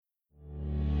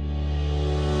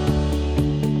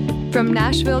From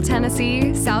Nashville,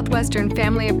 Tennessee, Southwestern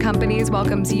Family of Companies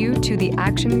welcomes you to the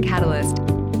Action Catalyst.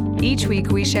 Each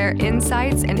week, we share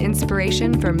insights and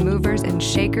inspiration from movers and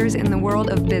shakers in the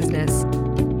world of business.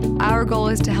 Our goal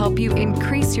is to help you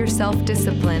increase your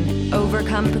self-discipline,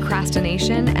 overcome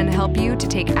procrastination, and help you to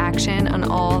take action on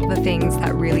all the things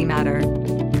that really matter.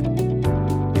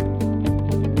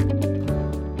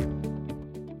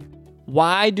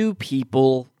 Why do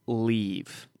people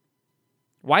leave?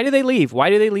 Why do they leave? Why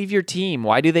do they leave your team?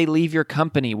 Why do they leave your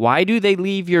company? Why do they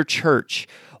leave your church?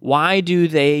 Why do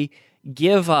they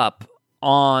give up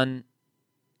on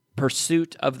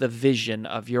pursuit of the vision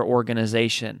of your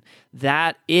organization?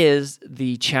 That is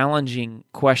the challenging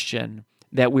question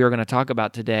that we are going to talk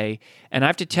about today. And I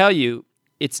have to tell you,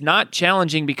 it's not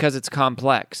challenging because it's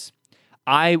complex.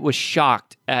 I was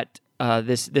shocked at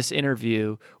this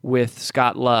interview with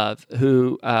Scott Love,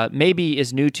 who maybe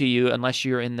is new to you unless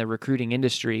you're in the recruiting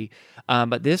industry,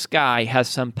 but this guy has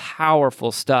some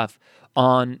powerful stuff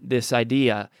on this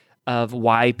idea of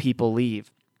why people leave.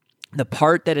 The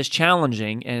part that is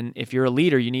challenging, and if you're a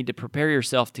leader, you need to prepare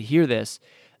yourself to hear this,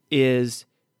 is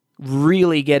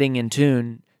really getting in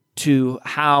tune to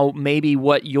how maybe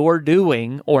what you're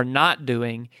doing or not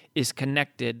doing is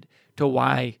connected to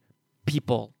why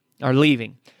people are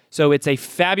leaving. So it's a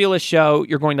fabulous show.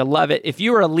 You're going to love it. If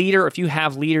you're a leader, if you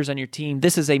have leaders on your team,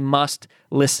 this is a must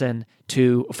listen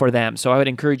to for them. So I would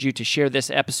encourage you to share this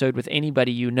episode with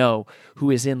anybody you know who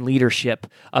is in leadership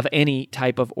of any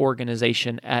type of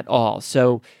organization at all.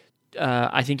 So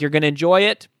I think you're going to enjoy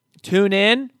it. Tune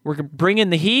in. We're bringing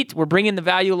the heat. We're bringing the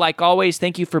value like always.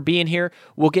 Thank you for being here.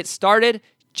 We'll get started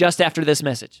just after this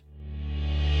message.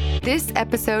 This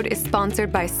episode is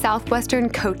sponsored by Southwestern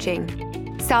Coaching.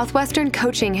 Southwestern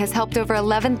Coaching has helped over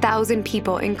 11,000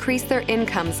 people increase their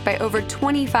incomes by over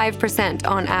 25%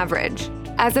 on average.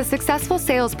 As a successful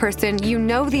salesperson, you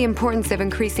know the importance of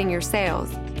increasing your sales,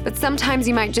 but sometimes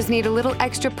you might just need a little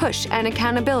extra push and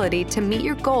accountability to meet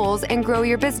your goals and grow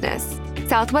your business.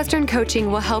 Southwestern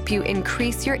Coaching will help you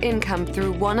increase your income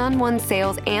through one-on-one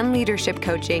sales and leadership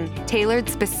coaching tailored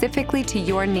specifically to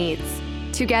your needs.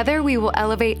 Together, we will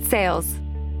elevate sales.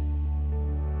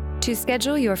 To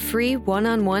schedule your free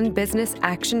one-on-one business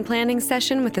action planning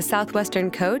session with a Southwestern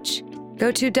coach,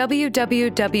 go to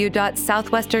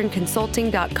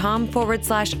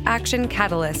www.southwesternconsulting.com/action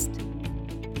catalyst.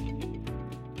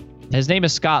 His name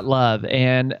is Scott Love,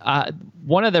 and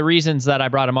one of the reasons that I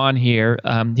brought him on here,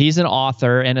 he's an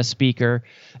author and a speaker,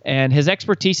 and his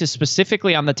expertise is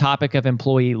specifically on the topic of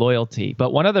employee loyalty.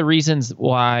 But one of the reasons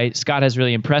why Scott has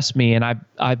really impressed me, and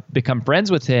I've become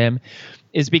friends with him,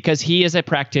 is because he is a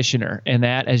practitioner. And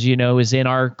that, as you know, is in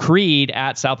our creed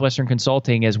at Southwestern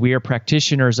Consulting, as we are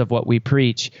practitioners of what we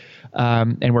preach.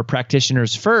 And we're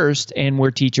practitioners first, and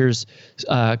we're teachers,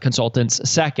 consultants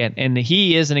second. And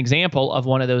he is an example of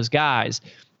one of those guys.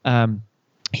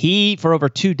 He, for over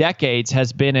 2 decades,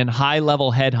 has been in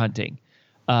high-level headhunting.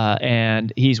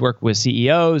 And he's worked with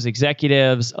CEOs,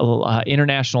 executives,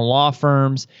 international law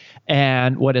firms.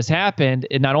 And what has happened,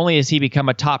 not only has he become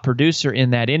a top producer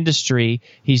in that industry,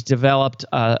 he's developed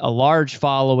a large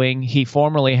following. He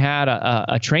formerly had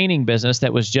a training business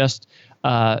that was just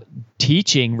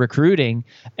teaching recruiting.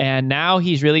 And now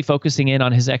he's really focusing in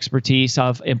on his expertise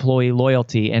of employee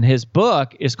loyalty. And his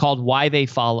book is called Why They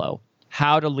Follow: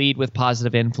 How to Lead with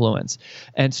Positive Influence.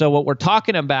 And so what we're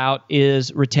talking about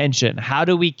is retention. How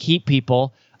do we keep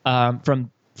people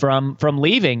from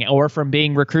leaving or from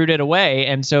being recruited away?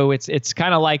 And so it's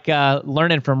kind of like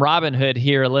learning from Robin Hood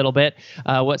here a little bit,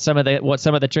 what some of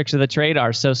the tricks of the trade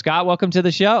are. So Scott, welcome to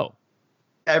the show.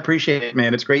 I appreciate it,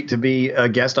 man. It's great to be a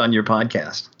guest on your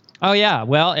podcast. Oh yeah,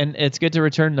 well, and it's good to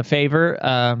return the favor.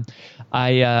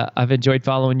 I've enjoyed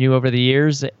following you over the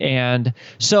years, and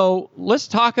so let's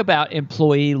talk about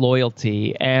employee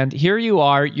loyalty. And here you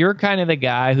are, you're kind of the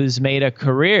guy who's made a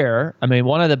career. I mean,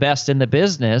 one of the best in the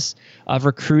business of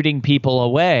recruiting people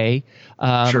away.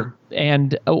 Sure.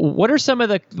 And what are some of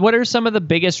the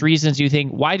biggest reasons you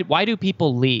think why do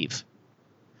people leave?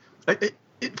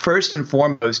 First and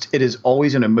foremost, it is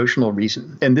always an emotional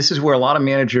reason. And this is where a lot of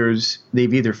managers,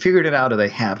 they've either figured it out or they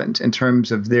haven't in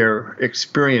terms of their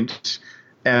experience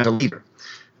as a leader.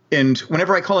 And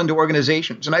whenever I call into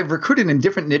organizations, and I've recruited in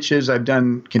different niches, I've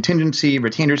done contingency,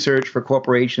 retainer search for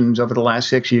corporations over the last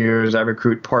 6 years. I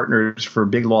recruit partners for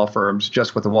big law firms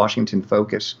just with a Washington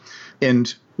focus.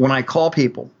 And when I call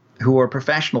people who are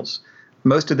professionals,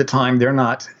 most of the time they're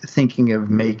not thinking of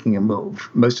making a move.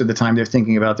 Most of the time they're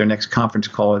thinking about their next conference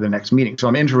call or their next meeting. So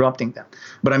I'm interrupting them.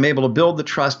 But I'm able to build the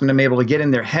trust, and I'm able to get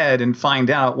in their head and find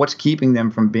out what's keeping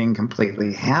them from being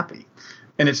completely happy.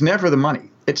 And it's never the money.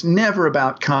 It's never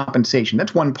about compensation.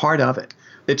 That's one part of it.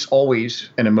 It's always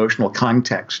an emotional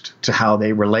context to how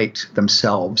they relate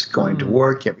themselves going to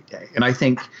work every day. And I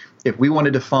think if we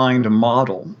wanted to find a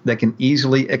model that can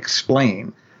easily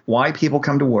explain why people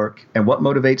come to work and what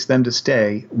motivates them to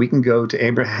stay, we can go to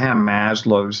Abraham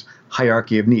Maslow's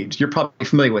hierarchy of needs. You're probably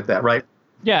familiar with that, right?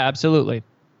 Yeah, absolutely.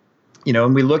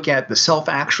 And we look at the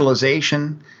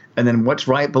self-actualization, and then what's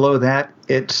right below that,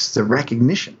 it's the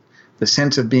recognition, the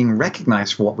sense of being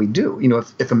recognized for what we do.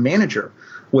 If a manager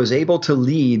was able to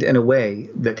lead in a way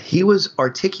that he was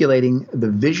articulating the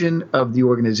vision of the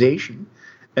organization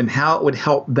and how it would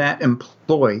help that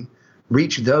employee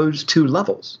reach those two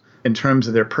levels in terms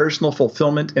of their personal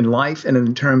fulfillment in life and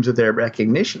in terms of their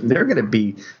recognition, they're going to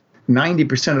be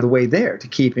 90% of the way there to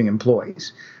keeping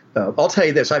employees. I'll tell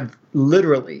you this, I've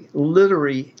literally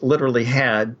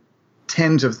had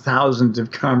tens of thousands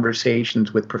of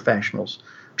conversations with professionals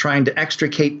trying to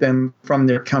extricate them from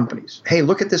their companies. Hey,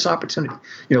 look at this opportunity.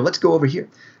 Let's go over here.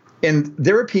 And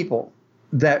there are people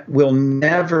that will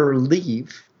never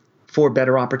leave for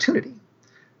better opportunity.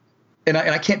 And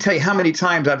I can't tell you how many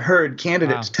times I've heard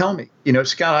candidates tell me,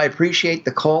 Scott, I appreciate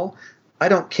the call. I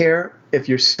don't care if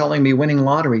you're selling me winning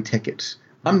lottery tickets.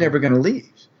 I'm never going to leave.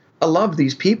 I love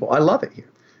these people. I love it here.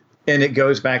 And it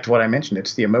goes back to what I mentioned.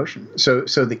 It's the emotion. So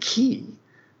the key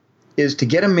is to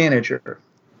get a manager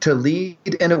to lead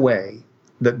in a way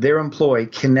that their employee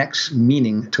connects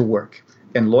meaning to work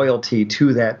and loyalty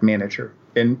to that manager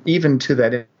and even to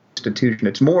that institution.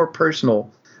 It's more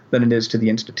personal than it is to the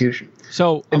institution.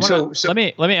 So let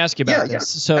me ask you about this. Yeah,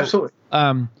 so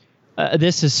absolutely.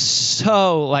 This is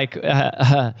so like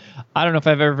I don't know if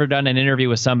I've ever done an interview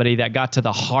with somebody that got to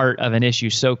the heart of an issue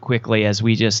so quickly as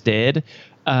we just did.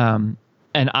 And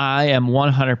I am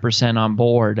 100% on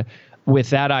board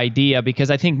with that idea, because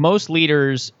I think most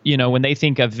leaders, when they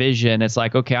think of vision, it's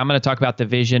like, okay, I'm going to talk about the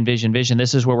vision.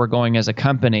 This is where we're going as a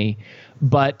company.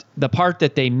 But the part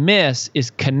that they miss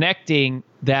is connecting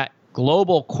that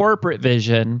global corporate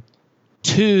vision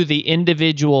to the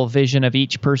individual vision of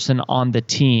each person on the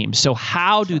team. So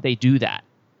how do they do that?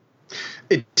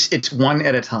 It's one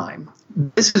at a time.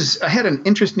 I had an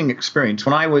interesting experience.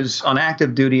 When I was on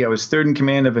active duty, I was third in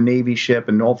command of a Navy ship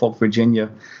in Norfolk, Virginia.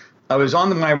 I was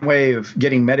on my way of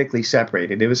getting medically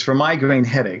separated. It was for migraine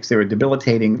headaches. They were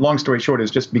debilitating. Long story short, is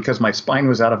just because my spine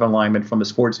was out of alignment from a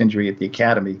sports injury at the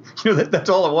academy. That's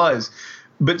all it was.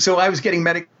 But so I was getting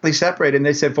medically separated, and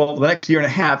they said, well, the next year and a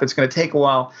half, it's going to take a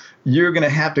while. You're going to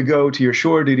have to go to your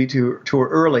shore duty tour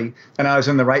early. And I was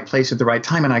in the right place at the right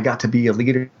time, and I got to be a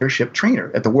leadership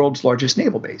trainer at the world's largest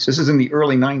naval base. This is in the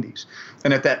early 90s.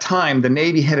 And at that time, the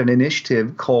Navy had an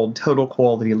initiative called Total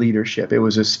Quality Leadership. It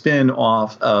was a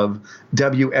spin-off of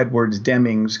W. Edwards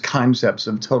Deming's concepts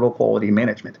of total quality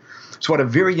management. So at a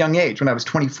very young age, when I was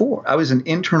 24, I was an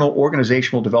internal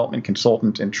organizational development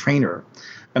consultant and trainer.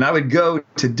 And I would go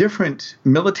to different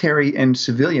military and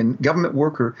civilian government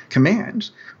worker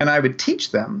commands, and I would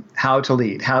teach them how to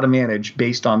lead, how to manage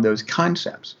based on those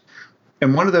concepts.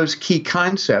 And one of those key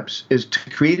concepts is to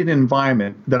create an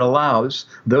environment that allows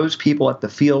those people at the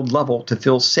field level to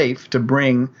feel safe to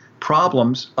bring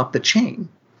problems up the chain.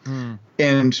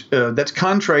 And that's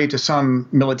contrary to some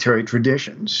military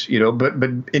traditions, but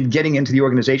in getting into the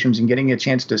organizations and getting a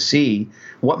chance to see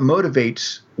what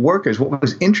motivates workers, what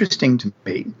was interesting to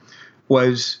me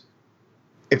was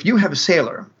if you have a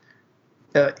sailor,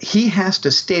 he has to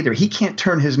stay there. He can't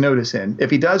turn his notice in. If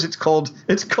he does, it's called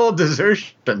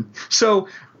desertion. So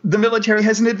the military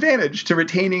has an advantage to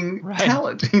retaining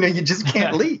talent. You just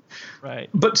can't leave. Right.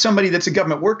 But somebody that's a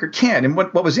government worker can. And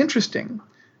what was interesting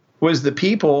was the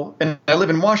people, and I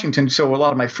live in Washington, so a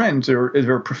lot of my friends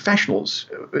are professionals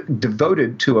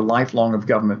devoted to a lifelong of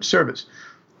government service.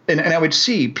 And I would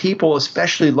see people,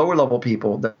 especially lower level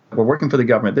people that were working for the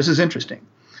government. This is interesting.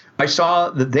 I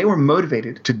saw that they were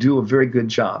motivated to do a very good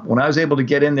job. When I was able to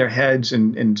get in their heads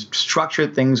and structure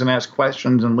things and ask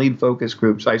questions and lead focus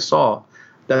groups, I saw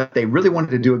that they really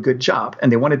wanted to do a good job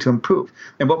and they wanted to improve.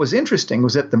 And what was interesting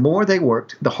was that the more they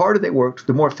worked, the harder they worked,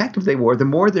 the more effective they were, the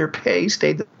more their pay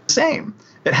stayed the same.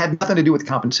 It had nothing to do with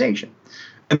compensation.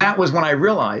 And that was when I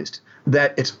realized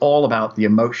that it's all about the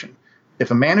emotion.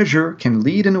 If a manager can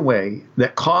lead in a way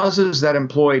that causes that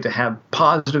employee to have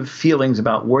positive feelings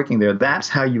about working there, that's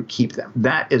how you keep them.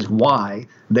 That is why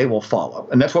they will follow.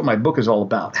 And that's what my book is all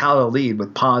about, how to lead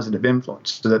with positive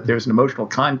influence so that there's an emotional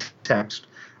context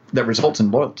that results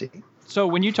in loyalty. So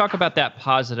when you talk about that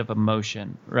positive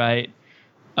emotion, right?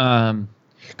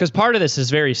 Because part of this is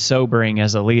very sobering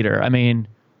as a leader. I mean,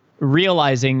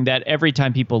 realizing that every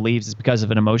time people leave is because of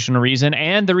an emotional reason,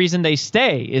 and the reason they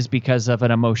stay is because of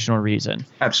an emotional reason.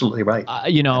 Absolutely right.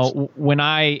 When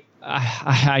I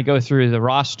go through the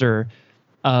roster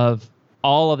of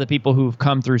all of the people who've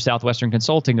come through Southwestern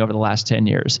Consulting over the last 10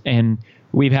 years, and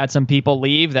we've had some people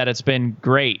leave that it's been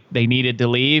great. They needed to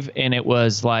leave, and it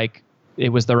was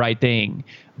the right thing.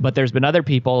 But there's been other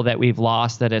people that we've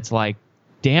lost that it's like,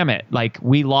 damn it, like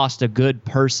we lost a good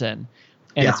person.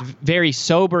 And it's very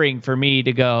sobering for me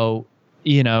to go,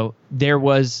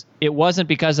 it wasn't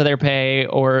because of their pay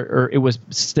or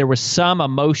there was some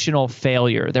emotional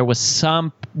failure. There was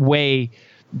some way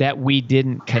that we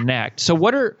didn't connect.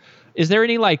 So is there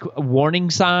any like warning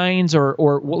signs or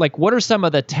like what are some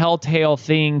of the telltale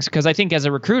things? Because I think as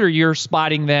a recruiter, you're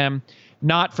spotting them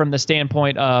not from the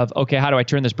standpoint of, okay, how do I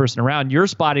turn this person around? You're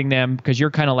spotting them because you're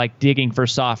kind of like digging for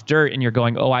soft dirt and you're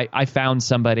going, oh, I found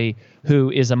somebody who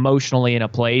is emotionally in a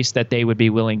place that they would be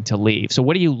willing to leave. So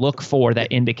what do you look for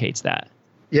that indicates that?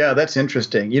 Yeah, that's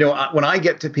interesting. When I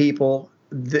get to people,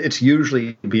 it's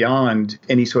usually beyond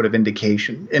any sort of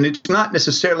indication. And it's not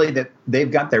necessarily that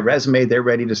they've got their resume, they're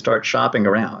ready to start shopping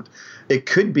around. It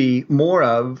could be more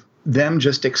of them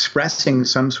just expressing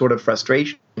some sort of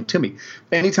frustration to me.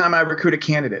 Anytime I recruit a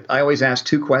candidate, I always ask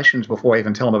 2 questions before I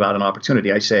even tell them about an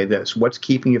opportunity. I say this: what's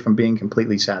keeping you from being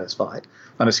completely satisfied?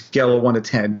 On a scale of 1 to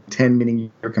 10, 10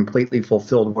 meaning you're completely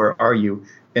fulfilled, where are you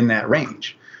in that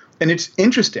range? And it's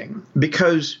interesting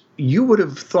because you would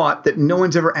have thought that no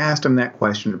one's ever asked them that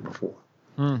question before.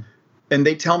 And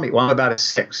they tell me, well, I'm about a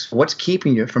 6. What's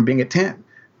keeping you from being a 10?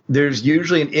 There's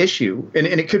usually an issue, and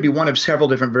it could be one of several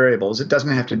different variables. It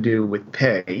doesn't have to do with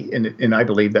pay, and I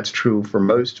believe that's true for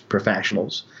most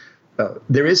professionals.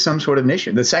 There is some sort of an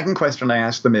issue. The second question I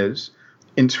ask them is,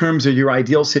 in terms of your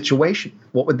ideal situation,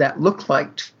 what would that look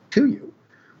like to you?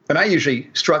 And I usually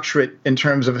structure it in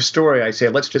terms of a story. I say,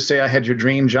 let's just say I had your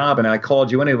dream job and I called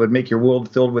you in, it would make your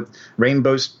world filled with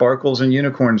rainbow sparkles and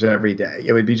unicorns every day.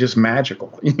 It would be just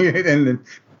magical. And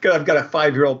I've got a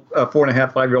 4.5,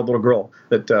 5-year-old little girl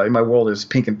that in my world is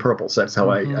pink and purple. So that's how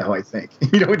I think.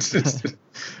 It's just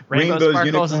rainbows,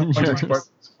 unicorns, and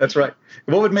sparkles. That's right.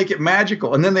 What would make it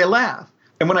magical? And then they laugh.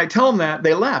 And when I tell them that,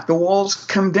 they laugh. The walls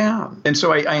come down. And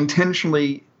so I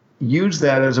intentionally use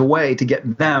that as a way to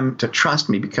get them to trust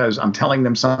me, because I'm telling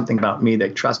them something about me. They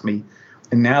trust me.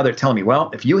 And now they're telling me, well,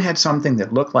 if you had something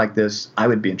that looked like this, I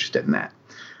would be interested in that.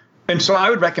 And so I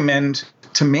would recommend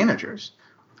to managers,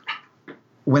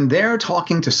 when they're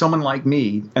talking to someone like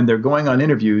me and they're going on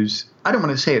interviews, I don't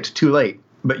want to say it's too late,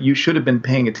 but you should have been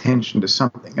paying attention to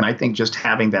something. And I think just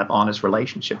having that honest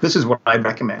relationship, this is what I'd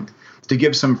recommend to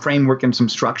give some framework and some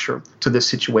structure to this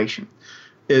situation,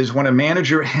 is when a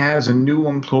manager has a new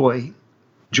employee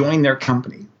join their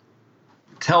company,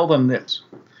 tell them this: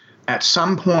 at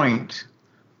some point,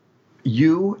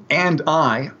 you and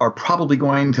I are probably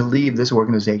going to leave this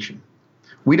organization.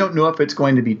 We don't know if it's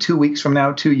going to be 2 weeks from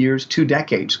now, 2 years, 2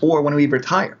 decades, or when we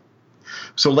retire.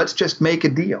 So let's just make a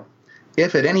deal.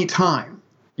 If at any time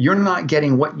you're not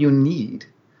getting what you need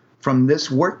from this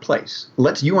workplace,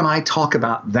 let's you and I talk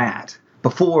about that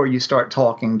before you start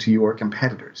talking to your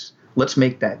competitors. Let's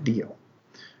make that deal.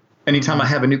 Anytime I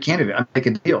have a new candidate, I make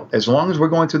a deal. As long as we're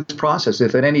going through this process,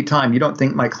 if at any time you don't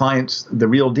think my client's the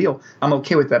real deal, I'm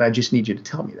okay with that. I just need you to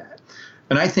tell me that.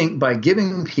 And I think by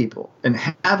giving people and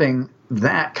having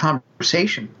that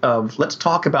conversation of, let's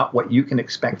talk about what you can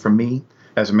expect from me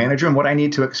as a manager and what I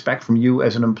need to expect from you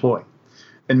as an employee,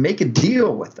 and make a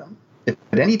deal with them. If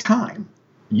at any time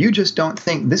you just don't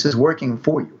think this is working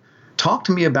for you, talk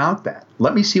to me about that.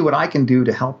 Let me see what I can do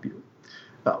to help you.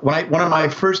 One of my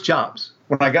first jobs,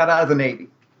 when I got out of the Navy,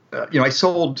 I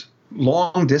sold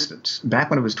long distance back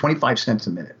when it was 25 cents a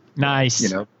minute. Nice.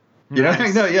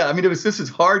 Nice. Yeah. I mean, this is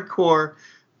hardcore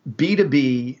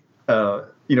B2B,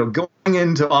 going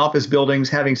into office buildings,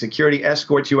 having security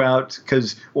escort you out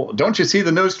because, well, don't you see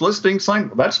the no soliciting sign?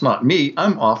 Well, that's not me.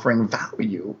 I'm offering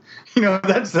value.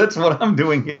 That's what I'm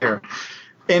doing here.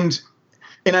 And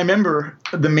I remember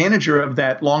the manager of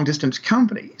that long distance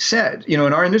company said, in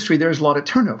our industry, there's a lot of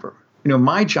turnover.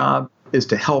 My job is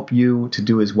to help you to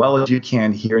do as well as you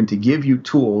can here and to give you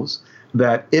tools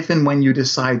that if and when you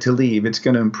decide to leave, it's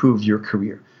going to improve your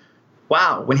career.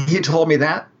 Wow. When he told me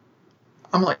that,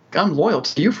 I'm like, I'm loyal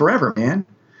to you forever, man,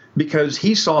 because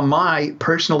he saw my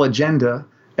personal agenda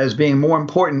as being more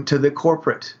important to the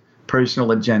corporate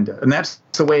personal agenda. And that's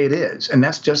the way it is. And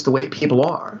that's just the way people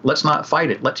are. Let's not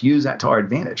fight it. Let's use that to our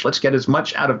advantage. Let's get as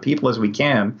much out of people as we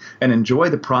can and enjoy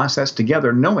the process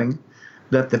together, knowing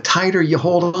that the tighter you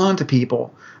hold on to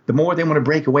people, the more they want to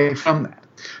break away from that.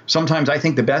 Sometimes I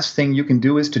think the best thing you can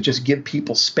do is to just give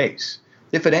people space.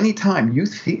 If at any time you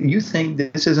think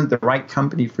this isn't the right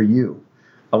company for you,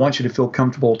 I want you to feel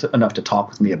comfortable enough to talk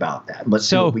with me about that. Let's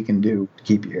see what we can do to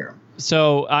keep you here.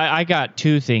 So I got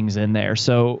two things in there.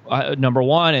 So number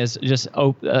one is just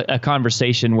a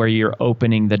conversation where you're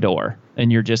opening the door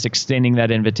and you're just extending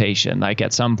that invitation. Like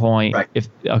at some point,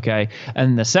 right.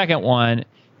 And the second one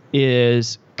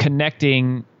is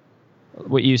connecting.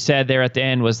 What you said there at the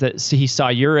end was that he saw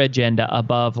your agenda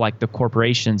above like the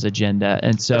corporation's agenda.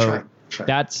 And so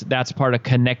that's part of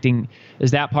connecting. Is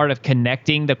that part of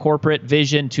connecting the corporate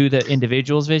vision to the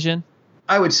individual's vision?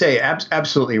 I would say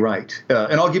absolutely right.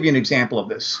 And I'll give you an example of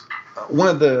this. One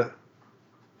of the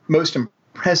most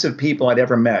impressive people I'd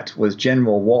ever met was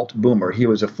General Walt Boomer. He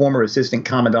was a former assistant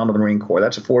commandant of the Marine Corps.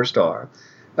 That's a 4-star.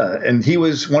 And he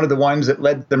was one of the ones that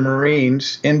led the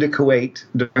Marines into Kuwait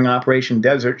during Operation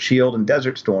Desert Shield and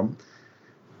Desert Storm.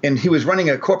 And he was running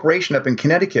a corporation up in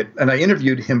Connecticut. And I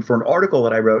interviewed him for an article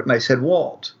that I wrote. And I said,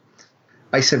 Walt,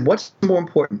 what's more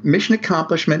important, mission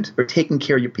accomplishment or taking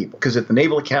care of your people? Because at the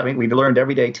Naval Academy, we learned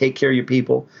every day, take care of your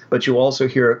people, but you also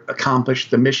hear accomplish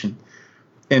the mission.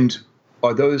 And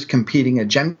are those competing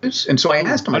agendas? And so I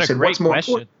asked him, I said, what's more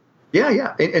important?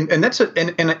 Yeah. And that's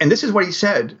and this is what he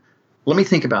said. Let me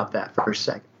think about that for a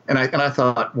second. And I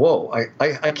thought, whoa,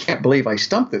 I can't believe I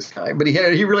stumped this guy. But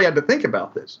he really had to think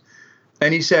about this.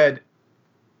 And he said,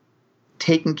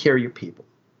 taking care of your people.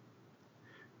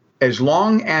 As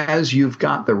long as you've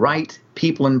got the right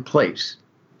people in place,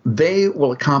 they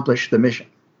will accomplish the mission.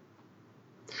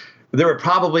 There were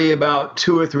probably about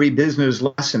 2 or 3 business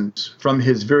lessons from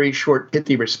his very short,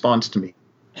 pithy response to me.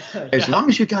 As long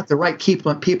as you've got the right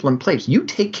people in place, you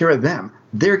take care of them,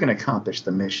 they're going to accomplish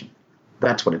the mission.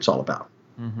 That's what it's all about.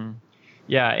 Mm-hmm.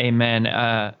 Yeah, amen.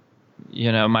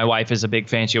 My wife is a big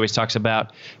fan. She always talks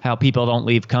about how people don't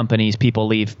leave companies, people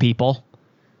leave people.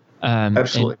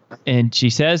 Absolutely. And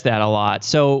she says that a lot.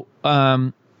 So,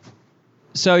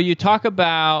 so you talk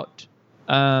about,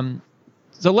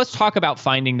 so let's talk about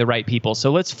finding the right people.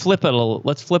 So let's flip it a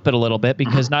little bit,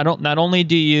 because not only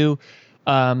do you,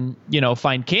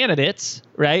 find candidates,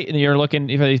 right? And you're looking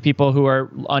for these people who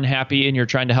are unhappy and you're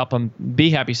trying to help them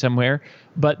be happy somewhere,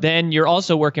 but then you're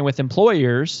also working with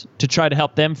employers to try to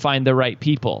help them find the right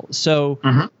people. So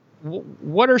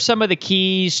what are some of the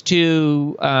keys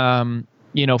to,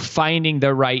 finding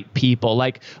the right people?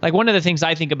 Like one of the things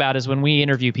I think about is when we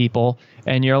interview people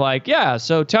and you're like, yeah,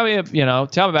 so tell me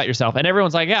about yourself. And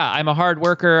everyone's like, yeah, I'm a hard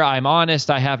worker. I'm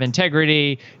honest. I have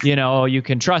integrity. You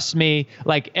can trust me.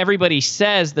 Like everybody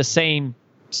says the same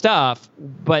stuff,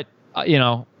 but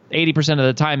 80% of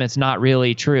the time it's not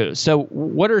really true. So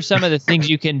what are some of the things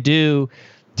you can do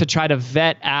to try to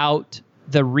vet out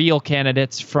the real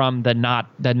candidates from the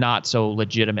not so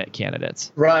legitimate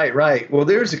candidates? Right. Well,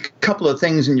 there's a couple of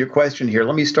things in your question here.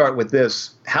 Let me start with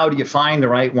this. How do you find the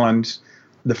right ones?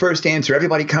 The first answer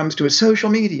everybody comes to is social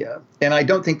media. And I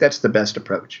don't think that's the best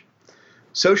approach.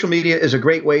 Social media is a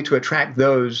great way to attract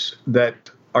those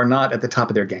that are not at the top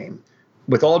of their game.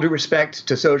 With all due respect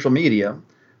to social media,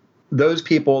 those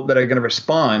people that are going to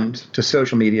respond to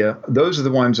social media, those are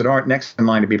the ones that aren't next in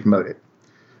line to be promoted.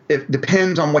 It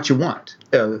depends on what you want.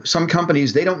 Some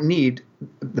companies, they don't need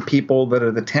the people that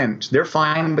are the 10s. They're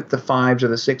fine with the 5s or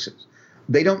the 6s.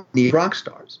 They don't need rock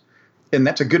stars. And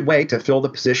that's a good way to fill the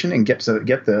position and get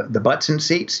the butts in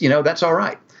seats. That's all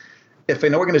right. If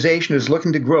an organization is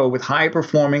looking to grow with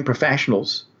high-performing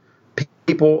professionals,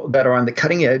 people that are on the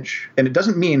cutting edge, and it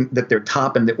doesn't mean that they're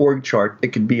top in the org chart.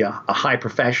 It could be a high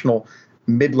professional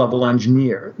mid-level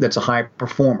engineer that's a high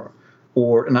performer,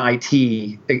 or an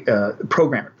IT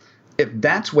programmer. If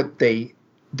that's what they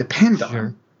depend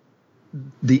on,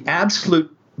 the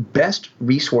absolute best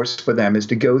resource for them is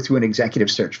to go through an executive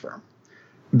search firm,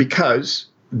 because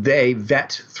they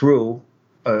vet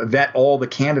all the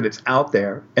candidates out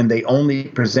there, and they only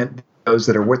present those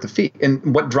that are worth the fee.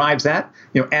 And what drives that?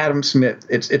 Adam Smith,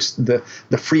 it's the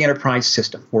free enterprise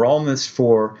system. We're all in this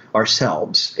for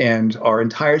ourselves, and our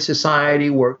entire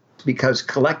society works because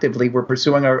collectively we're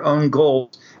pursuing our own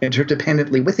goals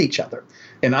interdependently with each other.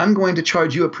 And I'm going to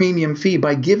charge you a premium fee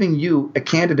by giving you a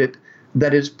candidate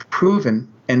that is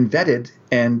proven and vetted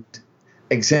and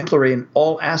exemplary in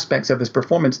all aspects of his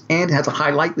performance and has a high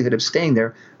likelihood of staying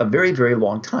there a very, very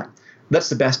long time. That's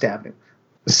the best avenue.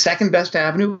 The second best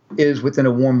avenue is within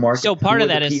a warm market. So part of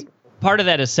that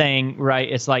is saying,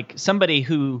 right, it's like somebody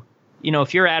who,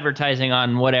 if you're advertising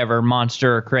on whatever,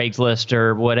 Monster or Craigslist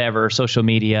or whatever, social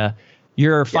media,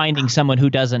 you're finding someone who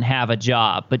doesn't have a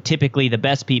job, but typically the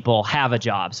best people have a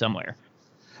job somewhere.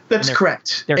 That's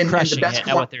correct. They're crushing it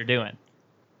at what they're doing.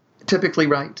 typically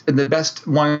right. And the best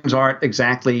ones aren't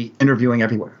exactly interviewing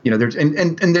everywhere. There's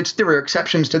there are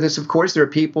exceptions to this, of course. There are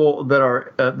people that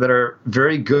are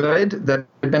very good that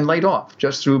have been laid off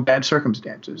just through bad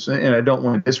circumstances, and I don't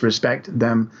want to disrespect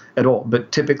them at all.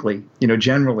 But typically,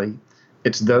 generally,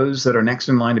 it's those that are next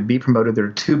in line to be promoted that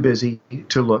are too busy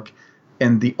to look.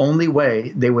 And the only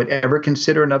way they would ever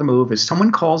consider another move is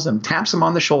someone calls them, taps them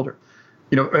on the shoulder.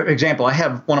 Example, I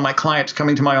have one of my clients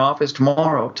coming to my office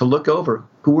tomorrow to look over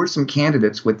who are some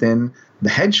candidates within the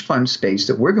hedge fund space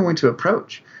that we're going to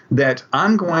approach, that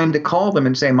I'm going to call them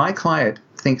and say, my client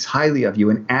thinks highly of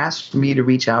you and asked me to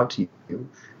reach out to you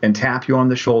and tap you on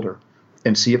the shoulder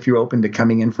and see if you're open to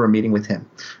coming in for a meeting with him.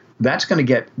 That's going to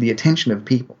get the attention of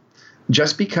people.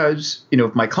 Just because,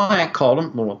 if my client called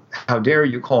them, well, how dare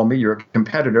you call me? You're a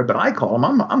competitor. But I call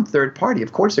them. I'm third party.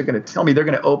 Of course, they're going to tell me, they're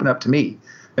going to open up to me.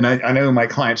 And I know my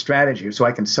client's strategy, so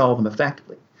I can sell them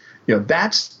effectively.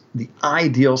 That's the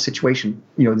ideal situation.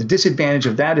 The disadvantage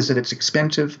of that is that it's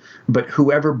expensive, but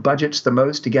whoever budgets the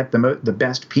most to get the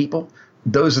best people,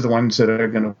 those are the ones that are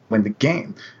going to win the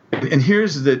game. And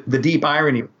here's the deep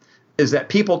irony, is that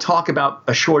people talk about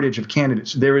a shortage of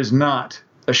candidates. There is not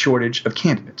a shortage of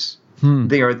candidates.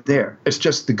 They are there. It's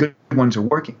just the good ones are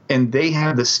working. And they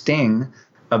have the sting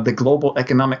of the global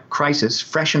economic crisis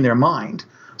fresh in their mind.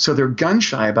 So they're gun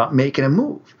shy about making a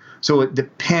move. So it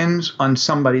depends on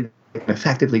somebody that can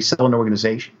effectively sell an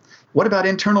organization. What about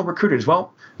internal recruiters?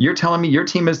 Well, you're telling me your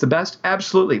team is the best?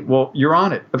 Absolutely. Well, you're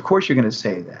on it. Of course you're going to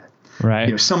say that.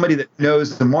 Right. Somebody that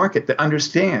knows the market, that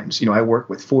understands. I work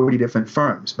with 40 different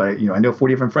firms, but I know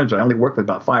 40 different firms, but I only work with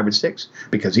about 5 or 6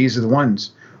 because these are the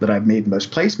ones that I've made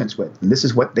most placements with. And this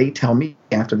is what they tell me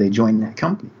after they join that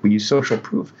company. We use social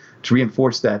proof to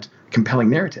reinforce that compelling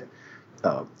narrative.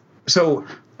 So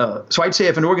I'd say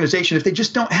if an organization, if they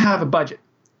just don't have a budget,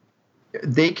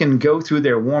 they can go through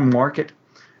their warm market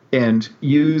and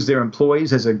use their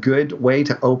employees as a good way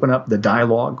to open up the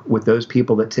dialogue with those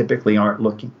people that typically aren't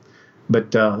looking.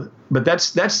 But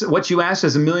that's what you asked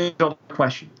is $1 million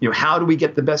question. How do we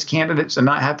get the best candidates and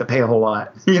not have to pay a whole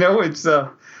lot? It's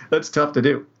that's tough to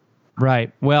do.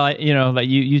 Right. Well, like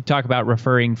you talk about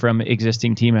referring from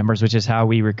existing team members, which is how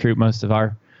we recruit most of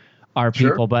our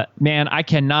people. Sure. But man, I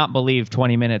cannot believe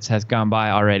 20 minutes has gone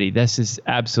by already. This is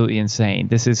absolutely insane.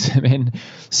 This has been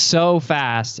so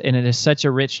fast, and it is such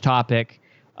a rich topic.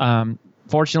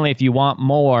 Fortunately, if you want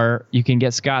more, you can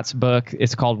get Scott's book.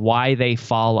 It's called Why They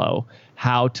Follow: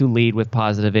 How to Lead with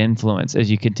Positive Influence. As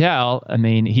you can tell,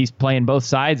 he's playing both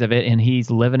sides of it, and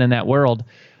he's living in that world.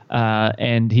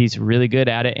 And he's really good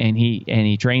at it, and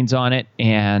he trains on it.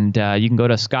 And you can go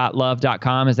to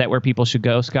scottlove.com. Is that where people should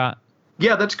go, Scott?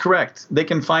 Yeah, that's correct. They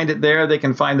can find it there. They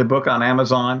can find the book on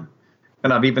Amazon.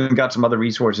 And I've even got some other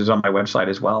resources on my website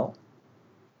as well.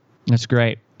 That's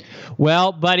great.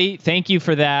 Well, buddy, thank you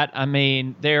for that.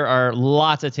 There are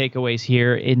lots of takeaways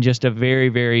here in just a very,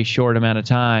 very short amount of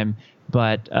time.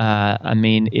 But,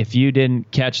 if you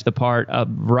didn't catch the part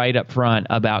right up front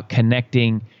about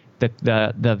connecting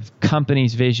the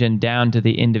company's vision down to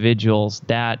the individuals,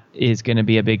 that is going to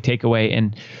be a big takeaway.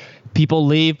 And people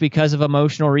leave because of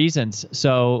emotional reasons.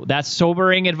 So that's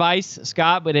sobering advice,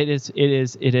 Scott, but it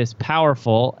is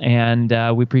powerful, and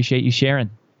we appreciate you sharing.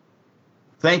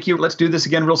 Thank you. Let's do this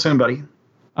again real soon, buddy.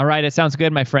 All right. It sounds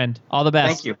good, my friend. All the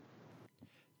best. Thank you.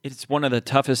 It's one of the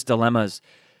toughest dilemmas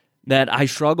that I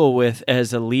struggle with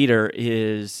as a leader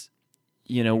is,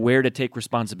 where to take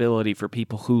responsibility for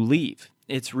people who leave.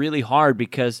 It's really hard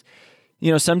because,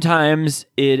 sometimes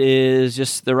it is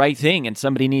just the right thing and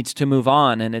somebody needs to move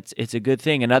on and it's a good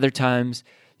thing. And other times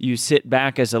you sit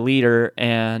back as a leader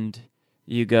and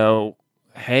you go,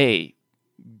 hey,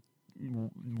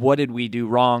 what did we do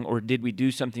wrong, or did we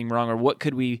do something wrong, or what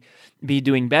could we be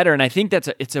doing better? And I think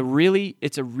it's a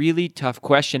really tough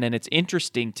question, and it's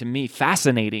interesting to me,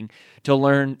 fascinating to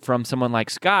learn from someone like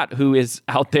Scott, who is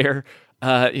out there,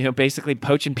 basically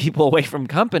poaching people away from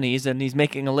companies, and he's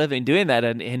making a living doing that.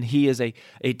 And he is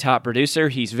a top producer.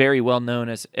 He's very well known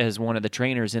as one of the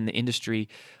trainers in the industry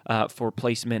for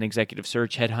placement, executive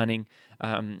search, headhunting,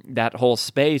 that whole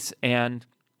space.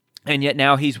 And yet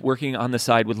now he's working on the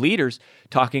side with leaders,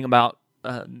 talking about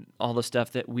all the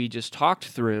stuff that we just talked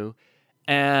through.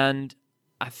 And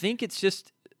I think it's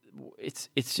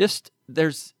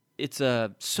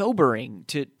sobering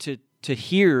to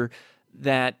hear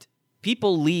that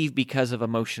people leave because of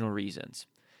emotional reasons.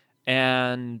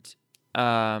 And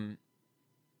that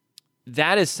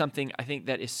is something I think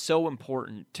that is so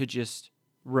important to just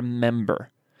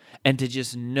remember and to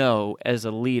just know as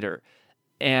a leader.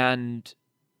 And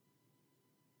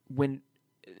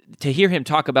to hear him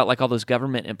talk about like all those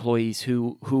government employees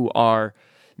who are,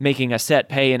 making a set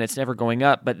pay and it's never going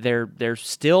up, but they're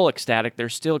still ecstatic, they're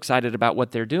still excited about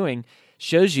what they're doing,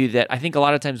 shows you that I think a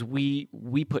lot of times we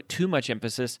put too much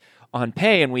emphasis on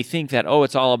pay, and we think that, oh,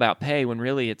 it's all about pay, when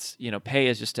really it's, pay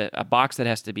is just a box that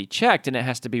has to be checked and it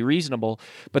has to be reasonable,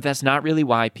 but that's not really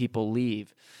why people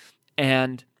leave.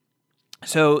 And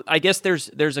so I guess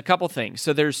there's a couple things.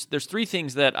 So there's three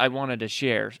things that I wanted to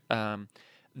share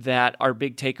that are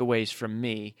big takeaways from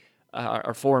me,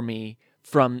 or for me,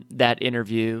 from that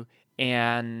interview.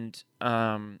 And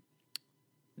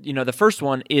the first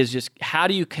one is just, how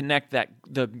do you connect that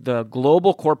the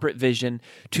global corporate vision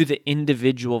to the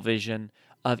individual vision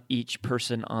of each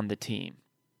person on the team?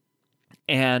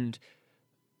 And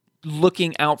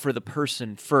looking out for the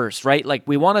person first, right? Like,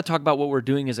 we want to talk about what we're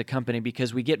doing as a company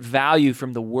because we get value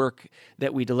from the work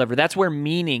that we deliver. That's where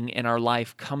meaning in our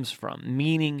life comes from.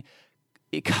 Meaning,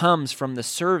 it comes from the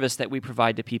service that we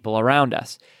provide to people around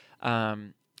us.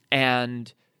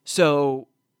 And so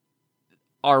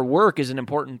our work is an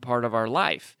important part of our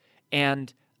life.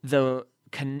 And the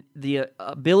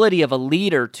ability of a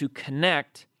leader to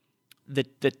connect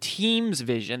the team's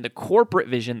vision, the corporate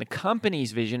vision, the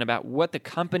company's vision about what the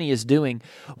company is doing,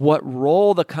 what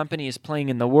role the company is playing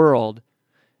in the world,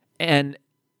 and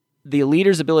the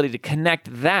leader's ability to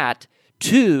connect that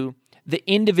to the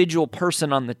individual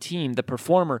person on the team, the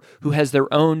performer who has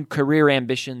their own career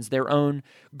ambitions, their own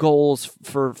goals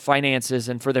for finances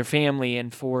and for their family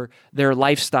and for their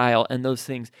lifestyle and those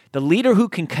things. The leader who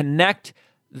can connect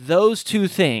those two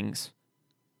things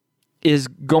is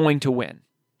going to win,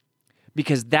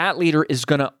 because that leader is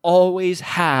going to always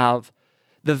have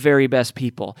the very best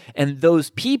people. And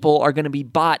those people are going to be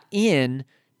bought in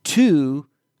to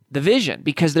the vision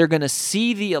because they're going to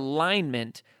see the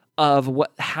alignment of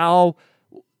how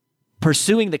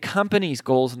pursuing the company's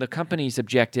goals and the company's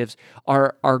objectives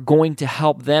are going to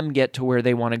help them get to where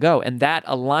they want to go. And that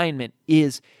alignment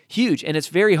is huge. And it's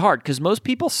very hard because most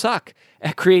people suck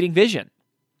at creating vision.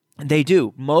 They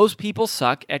do. Most people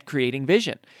suck at creating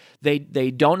vision. They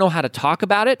don't know how to talk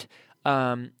about it,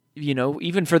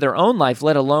 even for their own life,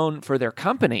 let alone for their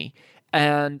company.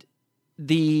 And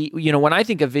when I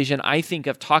think of vision, I think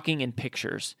of talking in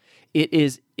pictures. It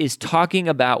is talking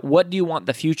about, what do you want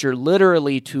the future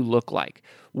literally to look like?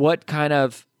 What kind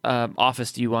of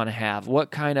office do you want to have? What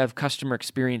kind of customer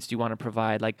experience do you want to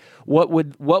provide? Like, what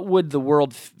would the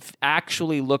world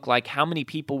actually look like? How many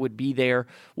people would be there?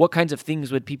 What kinds of things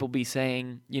would people be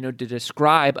saying, to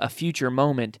describe a future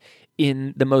moment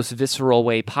in the most visceral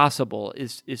way possible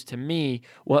is to me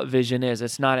what vision is.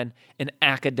 It's not an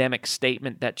academic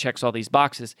statement that checks all these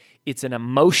boxes. It's an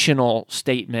emotional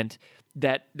statement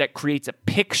that creates a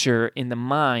picture in the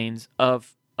minds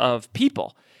of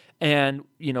people. And,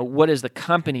 what is the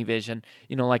company vision?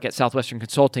 Like at Southwestern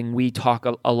Consulting, we talk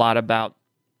a lot about,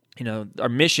 our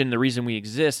mission, the reason we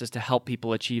exist is to help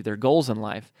people achieve their goals in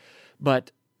life.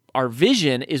 But our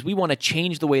vision is we want to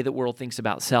change the way the world thinks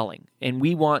about selling. And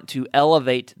we want to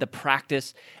elevate the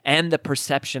practice and the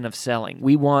perception of selling.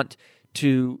 We want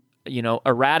to,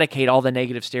 eradicate all the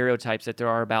negative stereotypes that there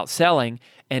are about selling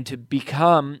and to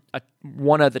become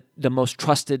one of the most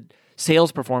trusted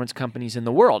sales performance companies in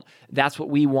the world. That's what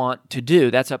we want to do.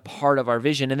 That's a part of our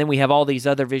vision. And then we have all these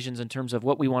other visions in terms of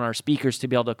what we want our speakers to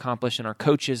be able to accomplish and our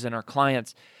coaches and our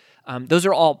clients. Those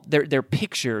are all, they're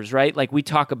pictures, right? Like, we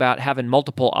talk about having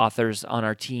multiple authors on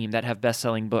our team that have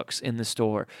best-selling books in the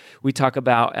store. We talk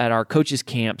about at our coaches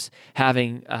camps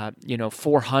having,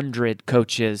 400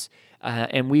 coaches.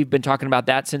 And we've been talking about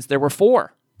that since there were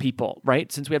 4 people,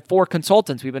 right? Since we had 4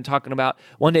 consultants, we've been talking about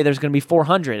one day there's going to be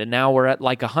 400, and now we're at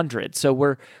like 100. So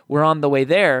we're on the way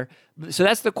there. So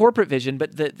that's the corporate vision.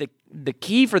 But the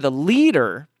key for the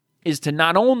leader is to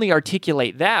not only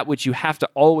articulate that, which you have to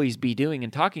always be doing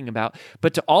and talking about,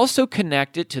 but to also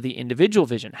connect it to the individual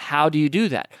vision. How do you do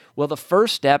that? Well, the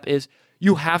first step is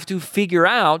you have to figure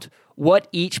out what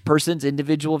each person's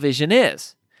individual vision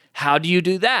is. How do you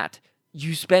do that?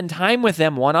 You spend time with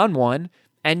them one-on-one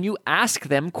and you ask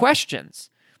them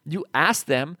questions. You ask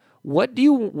them, what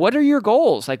are your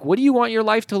goals? Like, what do you want your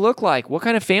life to look like? What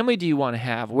kind of family do you want to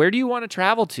have? Where do you want to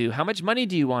travel to? How much money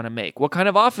do you want to make? What kind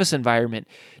of office environment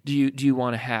do you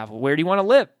want to have? Where do you want to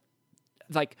live?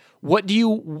 Like, what do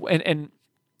you, and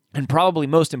probably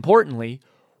most importantly,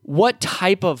 what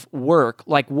type of work,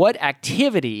 like what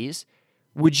activities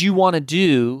would you want to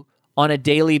do on a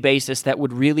daily basis that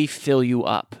would really fill you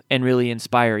up and really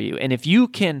inspire you? And if you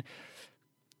can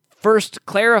first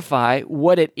clarify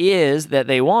what it is that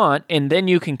they want, and then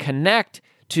you can connect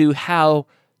to how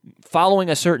following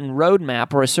a certain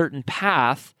roadmap or a certain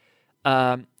path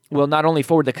will not only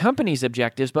forward the company's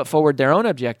objectives, but forward their own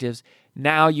objectives.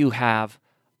 Now you have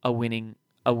a winning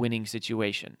a winning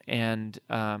situation. And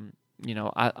I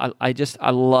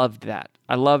loved that.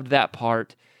 I loved that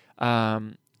part,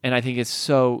 and I think it's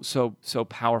so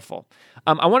powerful.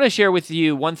 I want to share with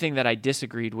you one thing that I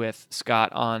disagreed with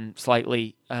Scott on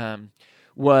slightly.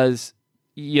 Was,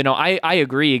 I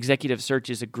agree. Executive search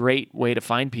is a great way to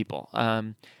find people.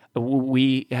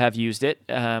 We have used it,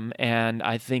 and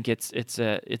I think it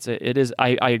is.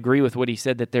 I agree with what he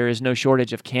said, that there is no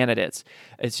shortage of candidates.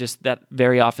 It's just that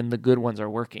very often the good ones are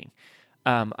working,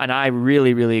 and I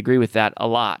really, really agree with that a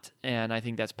lot, and I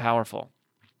think that's powerful.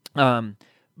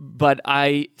 But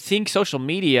I think social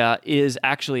media is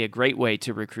actually a great way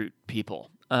to recruit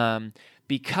people,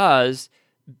 because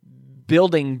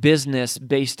building business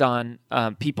based on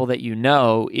people that you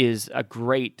know is a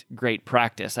great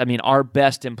practice. I mean, our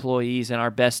best employees and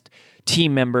our best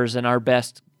team members and our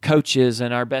best coaches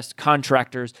and our best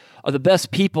contractors are the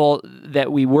best people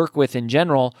that we work with in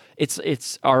general. It's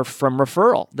from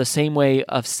referral. The same way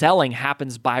of selling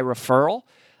happens by referral.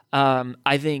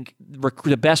 I think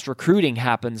the best recruiting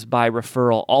happens by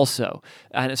referral also.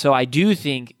 And so I do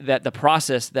think that the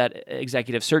process that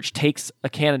executive search takes a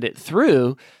candidate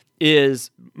through is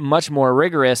much more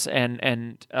rigorous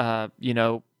and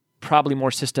probably more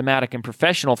systematic and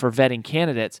professional for vetting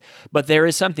candidates. But there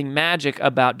is something magic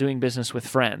about doing business with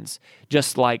friends,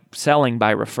 just like selling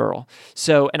by referral.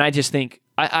 So, and I just think,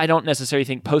 I don't necessarily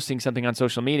think posting something on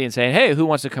social media and saying, hey, who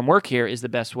wants to come work here is the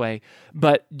best way,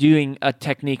 but doing a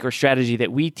technique or strategy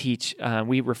that we teach,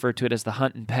 we refer to it as the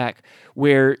hunt and peck,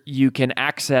 where you can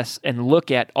access and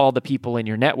look at all the people in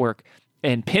your network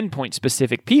and pinpoint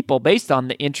specific people based on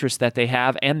the interests that they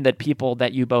have and the people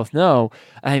that you both know.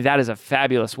 I think that is a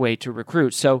fabulous way to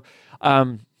recruit. So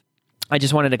I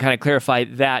just wanted to kind of clarify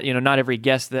that, not every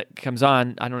guest that comes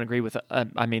on, I don't agree with,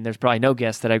 there's probably no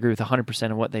guest that I agree with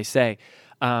 100% of what they say.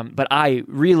 But I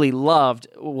really loved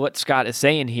what Scott is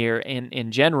saying here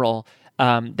in general.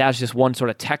 That's just one sort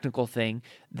of technical thing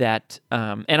that,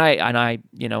 and I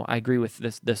agree with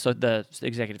the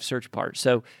executive search part.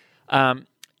 So,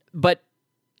 but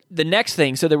the next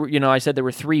thing, so there were, I said there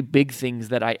were three big things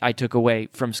that I took away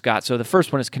from Scott. So the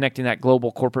first one is connecting that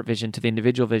global corporate vision to the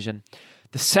individual vision.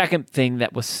 The second thing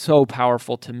that was so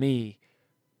powerful to me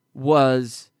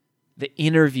was the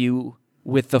interview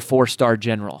with the 4-star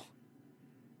general.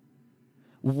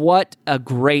 What a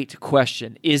great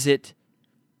question. Is it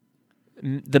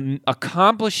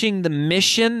accomplishing the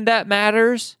mission that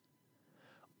matters,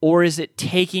 or is it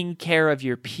taking care of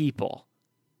your people?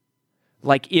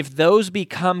 Like, if those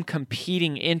become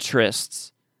competing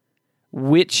interests,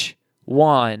 which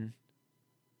one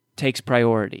takes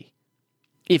priority?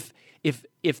 If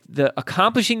the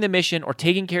accomplishing the mission or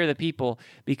taking care of the people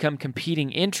become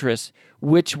competing interests,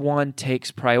 which one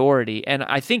takes priority? And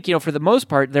I think, for the most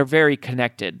part, they're very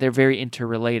connected. They're very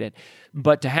interrelated.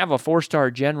 But to have a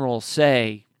 4-star general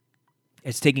say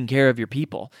it's taking care of your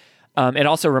people, it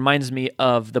also reminds me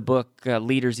of the book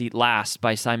Leaders Eat Last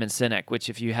by Simon Sinek, which,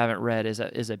 if you haven't read, is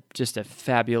just a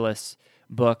fabulous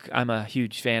book. I'm a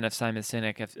huge fan of Simon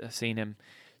Sinek. I've seen him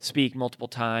speak multiple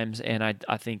times, and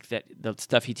I think that the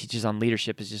stuff he teaches on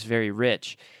leadership is just very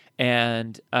rich.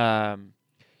 And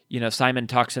Simon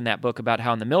talks in that book about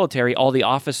how in the military, all the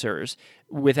officers,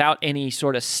 without any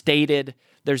sort of stated,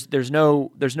 there's no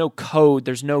code,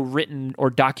 there's no written or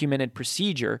documented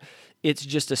procedure. It's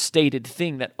just a stated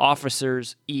thing that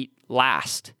officers eat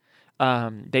last.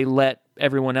 They let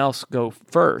everyone else go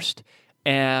first,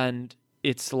 and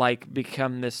it's like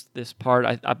become this part.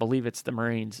 I believe it's the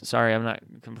Marines. Sorry, I'm not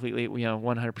completely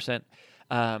 100%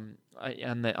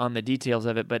 on the details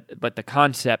of it, but the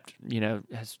concept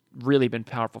has really been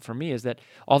powerful for me. Is that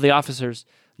all the officers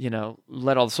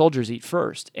let all the soldiers eat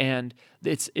first, and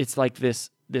it's like this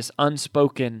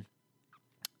unspoken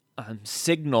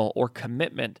signal or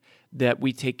commitment that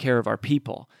we take care of our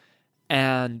people,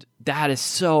 and that is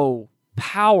so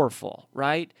powerful,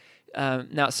 right?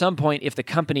 Now, at some point, if the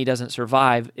company doesn't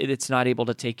survive, it's not able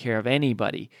to take care of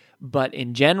anybody. But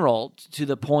in general, to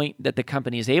the point that the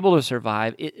company is able to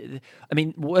survive,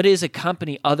 what is a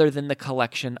company other than the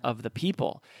collection of the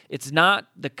people? It's not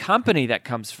the company that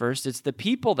comes first, it's the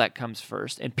people that comes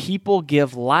first, and people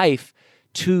give life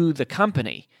to the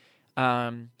company.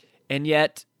 And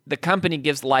yet, the company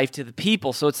gives life to the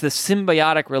people, so it's this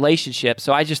symbiotic relationship.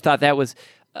 So I just thought that was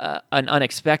an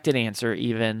unexpected answer,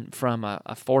 even from a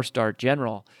 4-star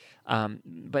general.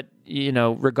 But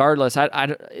regardless,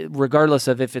 regardless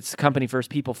of if it's company first,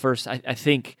 people first, I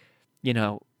think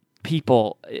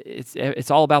people.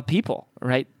 It's all about people,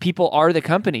 right? People are the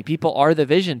company. People are the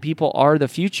vision. People are the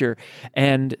future,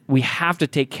 and we have to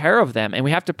take care of them, and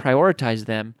we have to prioritize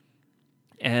them,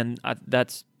 and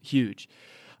that's huge.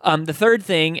 The third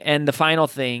thing and the final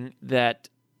thing that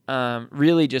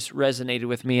really just resonated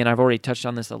with me, and I've already touched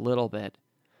on this a little bit,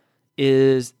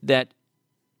 is that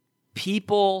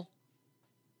people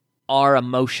are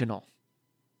emotional.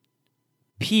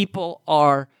 People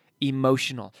are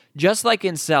emotional. Just like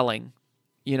in selling,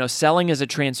 selling is a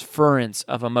transference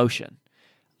of emotion.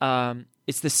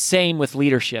 It's the same with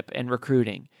leadership and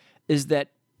recruiting, is that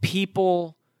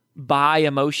people buy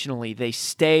emotionally, they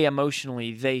stay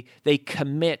emotionally, they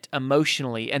commit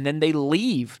emotionally, and then they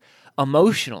leave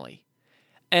emotionally.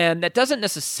 And that doesn't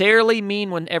necessarily mean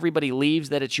when everybody leaves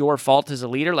that it's your fault as a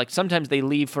leader. Like sometimes they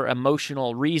leave for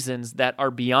emotional reasons that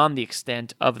are beyond the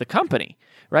extent of the company,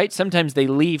 right? Sometimes they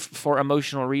leave for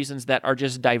emotional reasons that are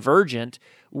just divergent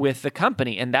with the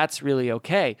company, and that's really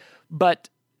okay. But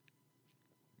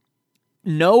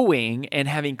knowing and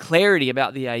having clarity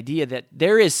about the idea that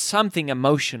there is something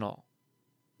emotional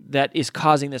that is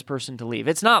causing this person to leave.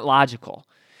 It's not logical.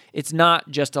 It's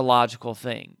not just a logical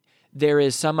thing. There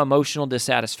is some emotional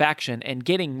dissatisfaction, and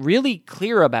getting really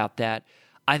clear about that,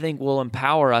 I think, will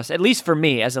empower us. At least for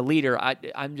me as a leader,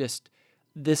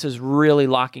 this is really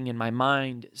locking in my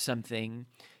mind something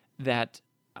that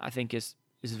I think is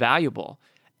valuable.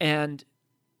 And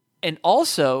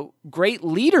also, great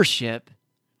leadership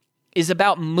is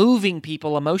about moving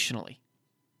people emotionally.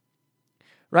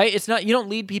 Right? It's not, you don't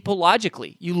lead people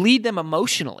logically. You lead them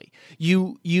emotionally.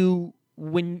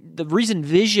 When the reason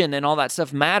vision and all that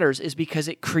stuff matters is because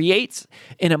it creates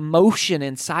an emotion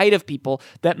inside of people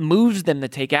that moves them to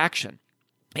take action.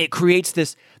 It creates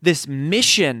this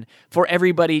mission for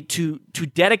everybody to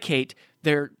dedicate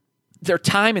their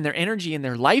time and their energy and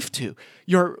their life to.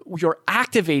 You're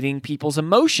activating people's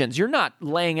emotions. You're not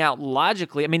laying out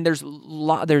logically. I mean, there's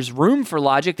room for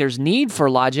logic. There's need for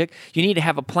logic. You need to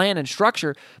have a plan and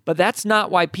structure, but that's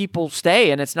not why people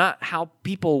stay, and it's not how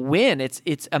people win.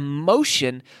 It's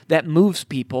emotion that moves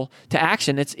people to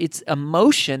action. It's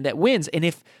emotion that wins. And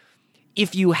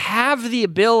if you have the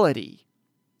ability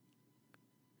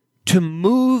to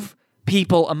move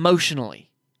people emotionally,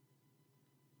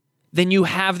 then you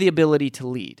have the ability to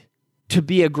lead, to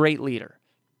be a great leader,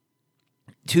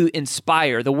 to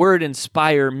inspire. The word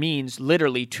inspire means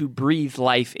literally to breathe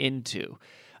life into.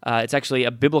 It's actually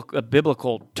a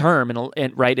biblical term,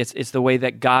 and right, it's the way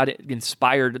that God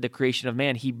inspired the creation of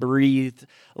man. He breathed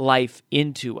life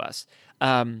into us,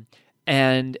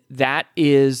 and that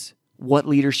is what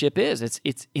leadership is.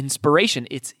 It's inspiration.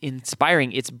 It's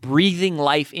inspiring. It's breathing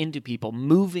life into people,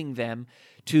 moving them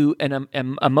to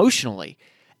emotionally.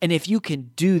 And if you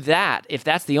can do that, if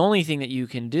that's the only thing that you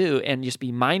can do, and just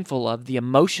be mindful of the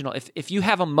emotional, if you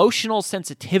have emotional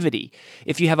sensitivity,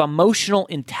 if you have emotional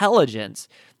intelligence,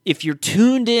 if you're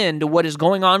tuned in to what is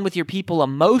going on with your people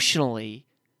emotionally,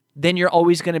 then you're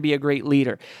always going to be a great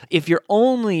leader. If you're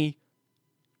only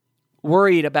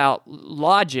worried about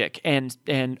logic and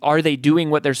are they doing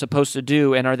what they're supposed to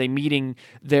do, and are they meeting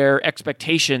their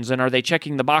expectations, and are they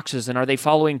checking the boxes, and are they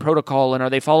following protocol, and are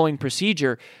they following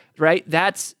procedure, right?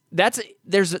 There's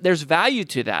value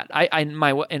to that.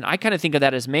 I kind of think of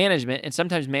that as management, and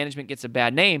sometimes management gets a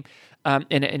bad name, and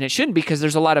it shouldn't, because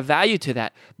there's a lot of value to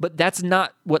that. But that's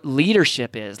not what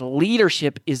leadership is.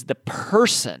 Leadership is the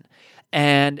person,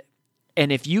 and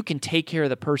if you can take care of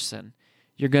the person,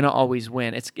 you're going to always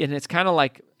win. It's kind of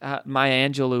like Maya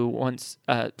Angelou once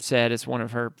said. It's one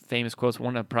of her famous quotes,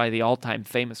 one of probably the all-time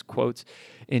famous quotes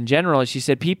in general. She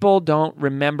said, "People don't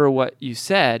remember what you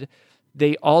said.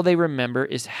 All they remember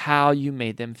is how you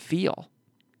made them feel."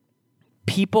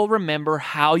 People remember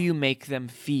how you make them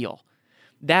feel.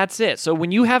 That's it. So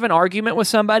when you have an argument with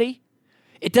somebody,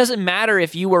 it doesn't matter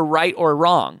if you were right or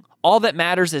wrong. All that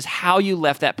matters is how you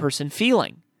left that person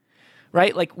feeling,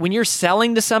 right? Like when you're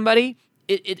selling to somebody,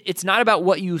 it's not about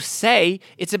what you say,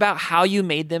 it's about how you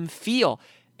made them feel.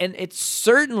 And it's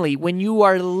certainly when you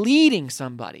are leading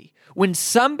somebody, when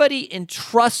somebody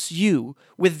entrusts you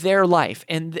with their life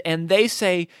and they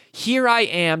say, "Here I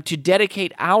am to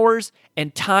dedicate hours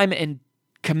and time and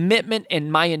commitment and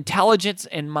my intelligence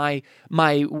and my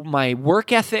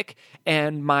work ethic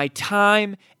and my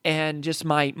time and just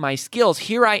my skills.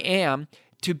 Here I am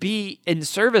to be in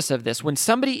service of this." When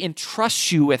somebody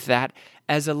entrusts you with that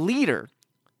as a leader,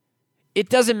 it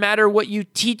doesn't matter what you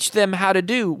teach them how to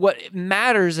do. What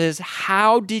matters is,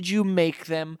 how did you make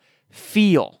them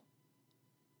feel?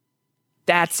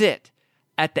 That's it.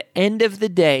 At the end of the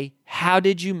day, how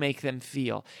did you make them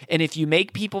feel? And if you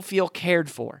make people feel cared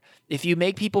for, if you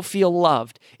make people feel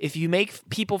loved, if you make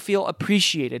people feel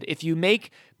appreciated, if you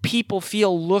make people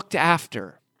feel looked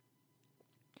after,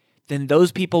 then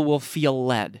those people will feel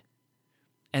led,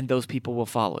 and those people will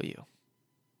follow you.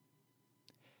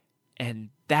 And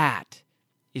that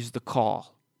is the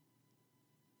call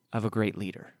of a great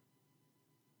leader.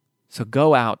 So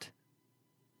go out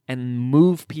and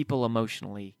move people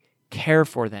emotionally, care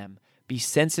for them, be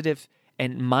sensitive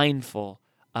and mindful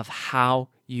of how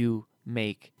you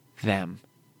make them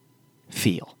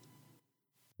feel.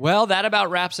 Well, that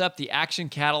about wraps up the Action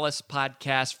Catalyst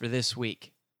podcast for this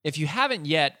week. If you haven't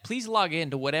yet, please log in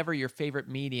to whatever your favorite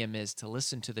medium is to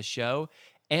listen to the show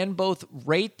and both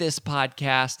rate this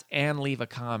podcast and leave a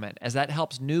comment, as that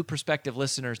helps new prospective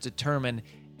listeners determine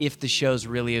if the show's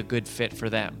really a good fit for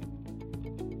them.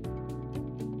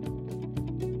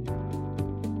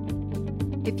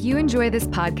 If you enjoy this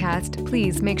podcast,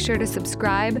 please make sure to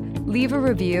subscribe, leave a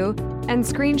review, and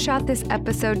screenshot this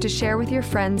episode to share with your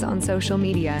friends on social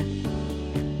media.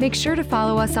 Make sure to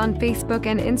follow us on Facebook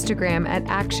and Instagram at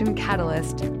Action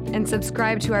Catalyst, and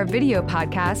subscribe to our video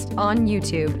podcast on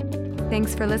YouTube.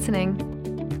 Thanks for listening.